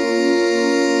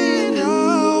indeed.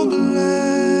 How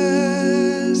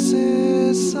blessed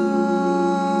Son.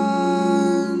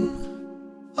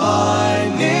 I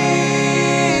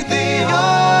need thee,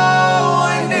 oh,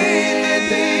 I need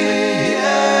thee.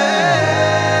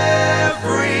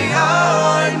 Every hour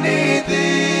I need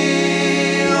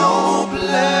thee. Oh,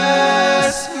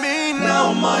 bless me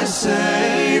now, my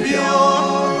Savior.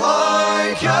 I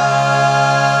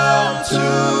come to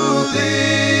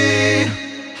thee.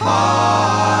 I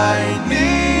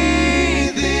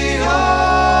need thee, oh,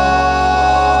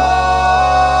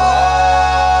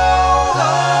 I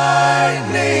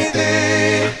need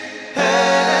thee. Every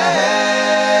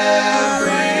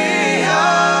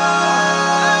hour,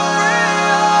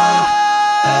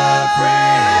 every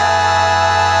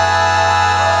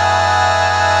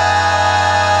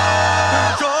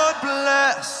hour. God bless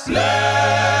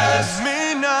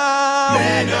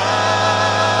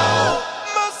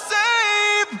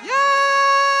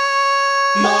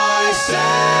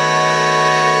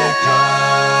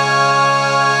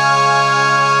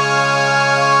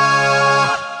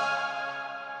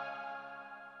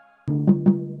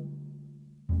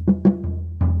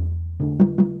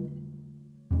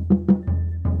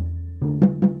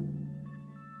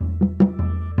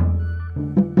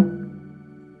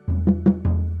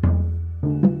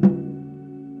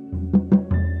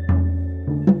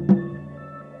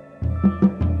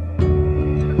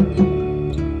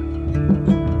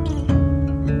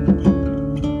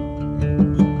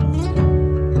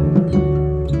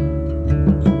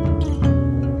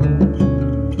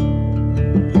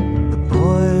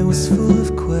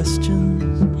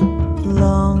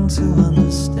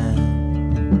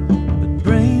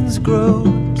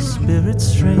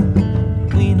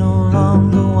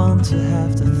don't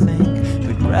have to think.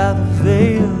 We'd rather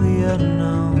veil the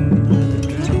unknown with a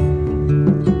dream.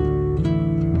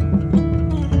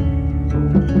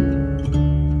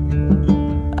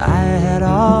 I had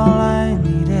all I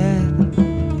needed,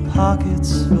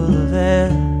 pockets full of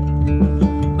air.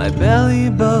 My belly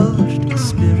bulged, my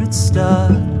spirits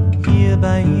starved. Year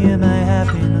by year my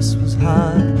happiness was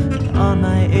hard, and on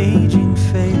my aging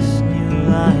face new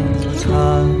lines were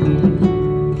carved.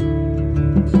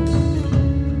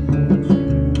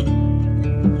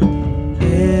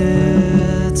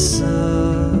 It's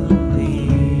so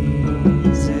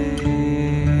easy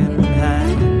in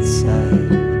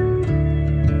hindsight.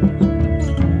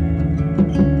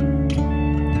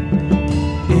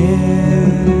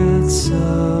 It's so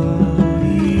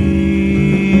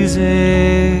easy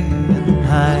in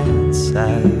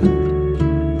hindsight.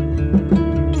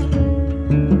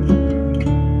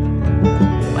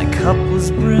 My cup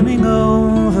was brimming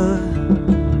over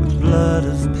with blood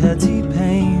of petty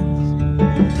pains.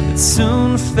 It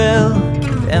soon fell,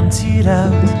 emptied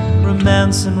out.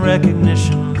 Romance and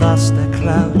recognition lost their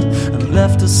clout and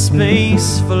left a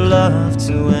space for love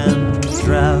to end the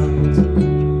drought.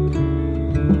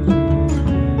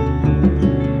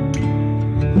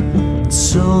 And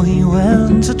so he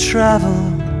went to travel,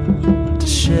 to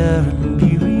share and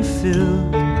be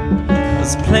refilled.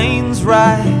 As planes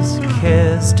rise,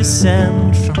 cares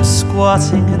descend from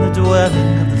squatting in the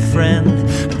dwelling of the friend,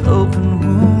 and open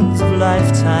wounds of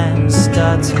lifetimes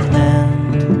start to mend.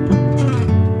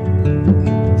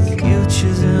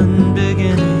 Futures and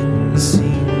beginnings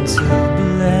seem to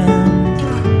blend.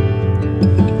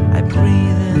 I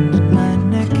breathe in and my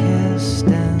neck hairs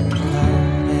stand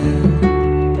on end.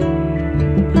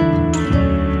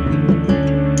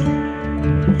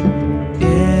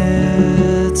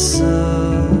 It's so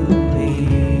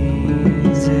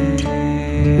easy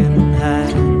in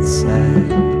hindsight.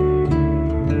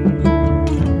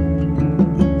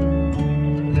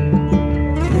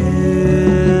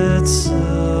 It's so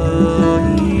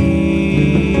easy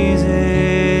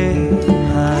in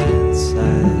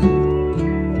hindsight.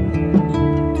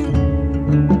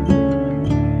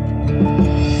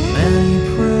 Many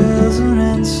prayers are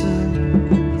answered,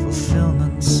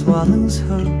 fulfillment swallows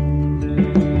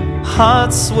hope.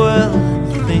 Hearts swirl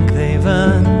and think they've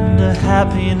earned a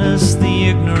happiness the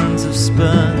ignorant have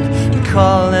spurned, and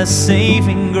call their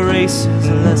saving graces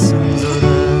lessons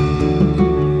learned.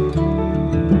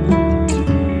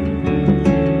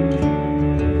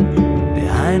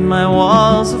 Behind my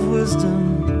walls of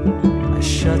wisdom, I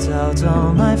shut out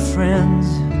all my friends.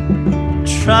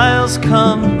 Trials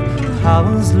come,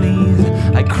 powers leave.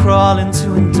 I crawl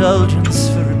into indulgence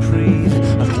for reprieve.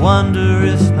 I wonder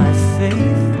if my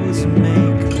faith was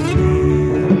make-believe.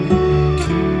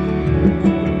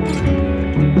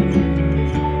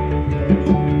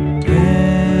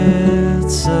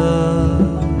 It's so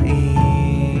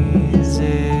easy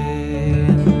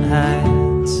in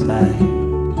hindsight.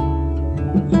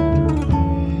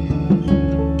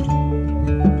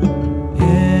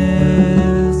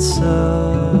 It's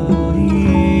so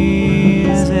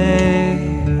easy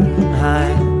in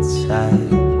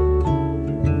hindsight.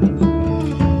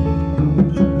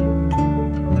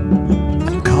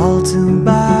 I'm called to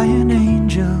by an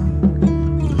angel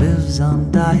who lives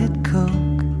on Diet Coke.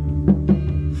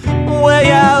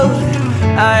 Way out,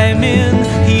 I'm in.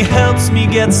 He helps me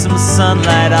get some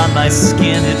sunlight on my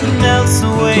skin. It melts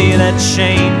away that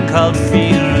chain called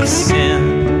fear of sin.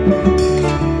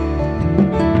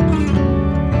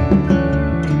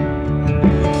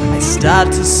 I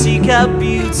start to seek out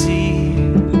beauty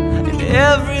in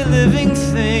every living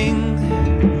thing.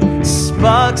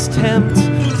 Sparks tempt,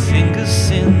 fingers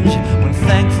singe, when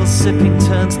thankful sipping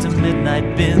turns to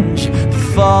midnight binge. The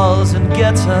falls and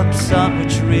get-ups on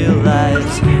which real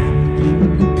lives hinge.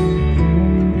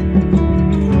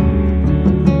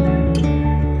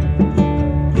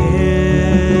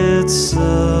 It's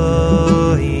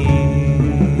so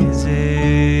easy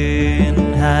in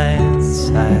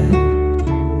hindsight.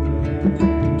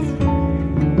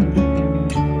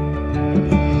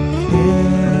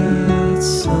 It's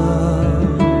so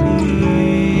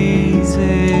easy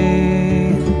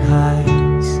in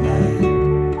hindsight.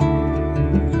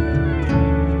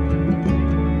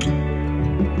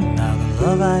 Now the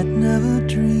love I'd never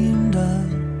dreamed of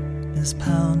is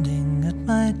pounding at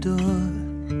my door.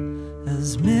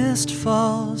 As mist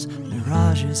falls,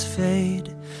 mirages fade.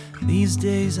 These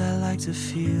days I like to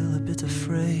feel a bit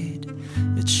afraid.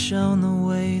 It's shown the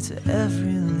way to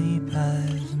every leap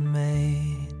I've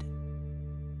made.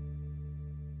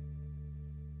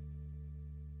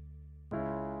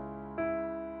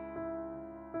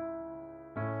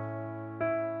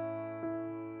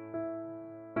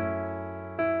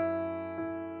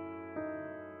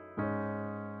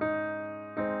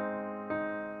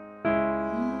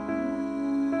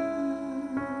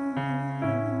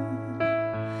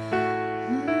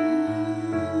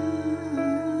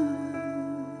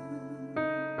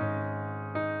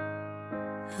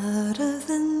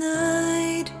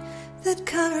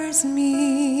 guards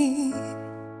me,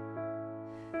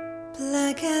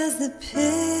 black as the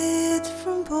pit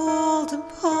from pole to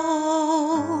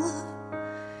pole.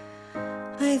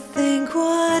 I think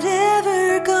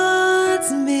whatever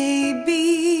gods may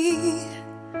be,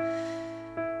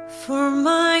 for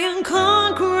my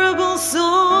unconquerable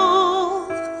soul,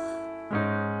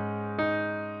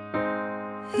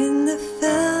 in the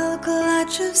fell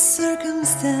clutch of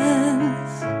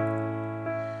circumstance,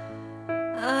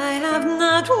 I have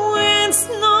not winced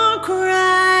nor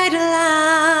cried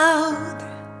aloud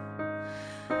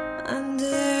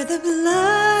under the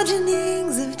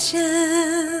bludgeonings of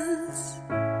chance.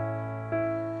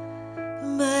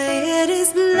 My head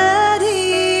is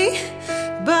bloody,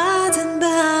 but unbound.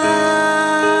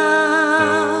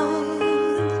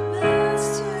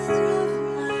 Master of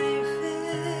my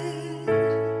fate,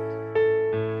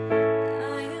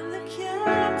 I am the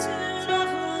captain of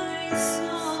my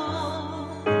soul.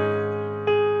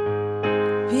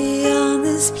 Beyond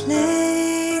this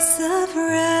place of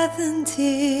wrath and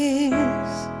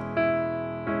tears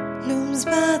looms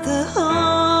but the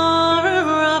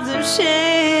horror of the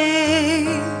shade,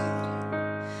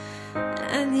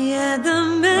 and yet the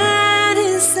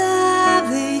menace of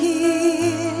the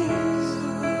years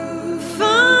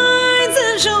finds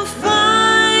and shall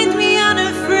find me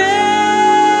unafraid.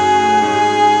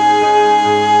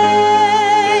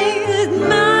 It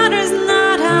matters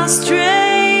not how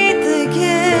straight the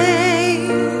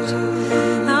gate,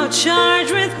 how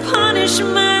charged with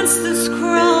punishments the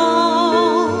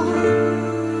scroll.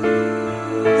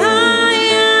 I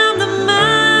am the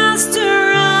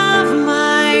master of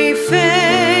my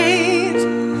fate.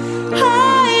 I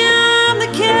am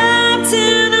the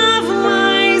captain of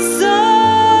my soul.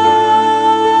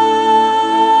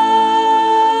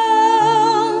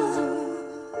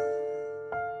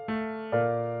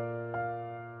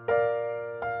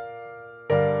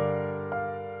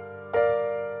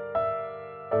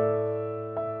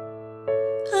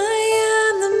 I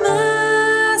am the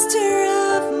master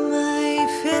of my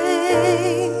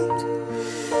fate.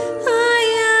 I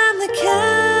am the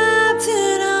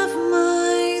captain of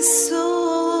my soul.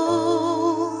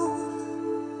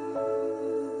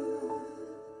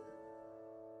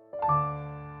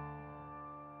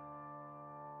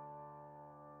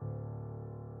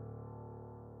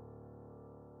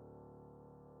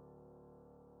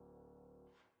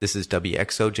 This is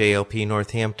WXOJLP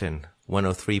Northampton,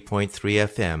 103.3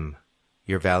 FM,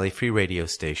 your Valley Free Radio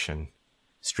station,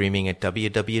 streaming at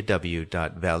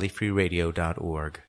www.valleyfreeradio.org.